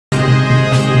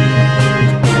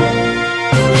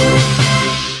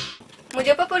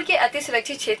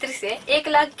सुरक्षित क्षेत्र से 1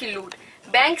 लाख की लूट,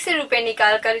 बैंक से रुपए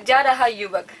निकालकर जा रहा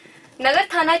युवक। नगर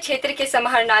थाना क्षेत्र के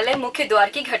समाहरणालय मुख्य द्वार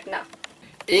की घटना।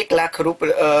 1 लाख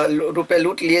रुपए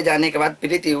लूट लिए जाने के बाद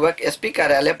पीड़ित युवक एसपी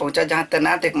कार्यालय पहुंचा, जहां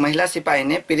तैनात एक महिला सिपाही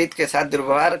ने पीड़ित के साथ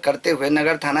दुर्व्यवहार करते हुए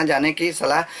नगर थाना जाने की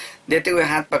सलाह देते हुए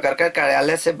हाथ पकड़कर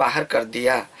कार्यालय से बाहर कर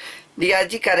दिया।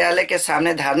 डीआईजी कार्यालय के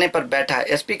सामने धरने पर बैठा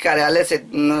एसपी कार्यालय से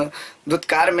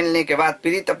दुत्कार मिलने के बाद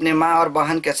पीड़ित अपने मां और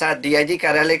बहन के साथ डीआईजी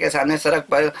कार्यालय के सामने सड़क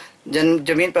पर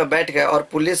जमीन पर बैठ गए और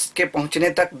पुलिस के पहुंचने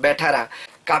तक बैठा रहा।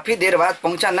 काफी देर बाद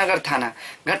पहुंचा नगर थाना।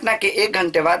 घटना के 1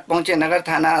 घंटे बाद पहुंचे नगर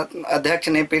थाना अध्यक्ष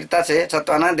ने पीड़िता से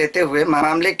सांत्वना देते हुए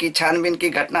मामले की छानबीन की।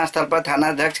 घटना स्थल पर थाना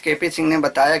अध्यक्ष केपी सिंह ने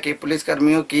बताया कि पुलिस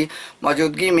कर्मियों की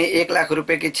मौजूदगी में 1 लाख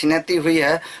रुपए की छिनैती हुई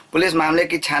है। पुलिस मामले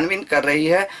की छानबीन कर रही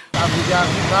है।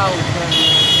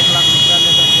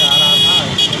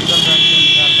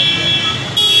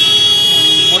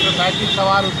 मोटरसाइकिल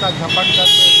सवार उसका झपट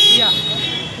करके किया,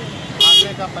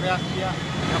 भागने का प्रयास किया,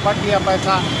 झपट लिया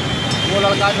पैसा। वो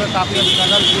लड़का जो काफ़ी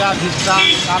स्ट्रगल किया, जिसका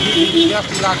काफ़ी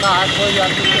व्यस्त इलाका है, कोई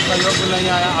आदमी के सहयोग नहीं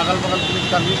आया। अगल बगल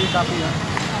पुलिसकर्मी भी काफ़ी है,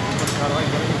 कार्रवाई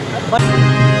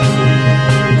करेंगे।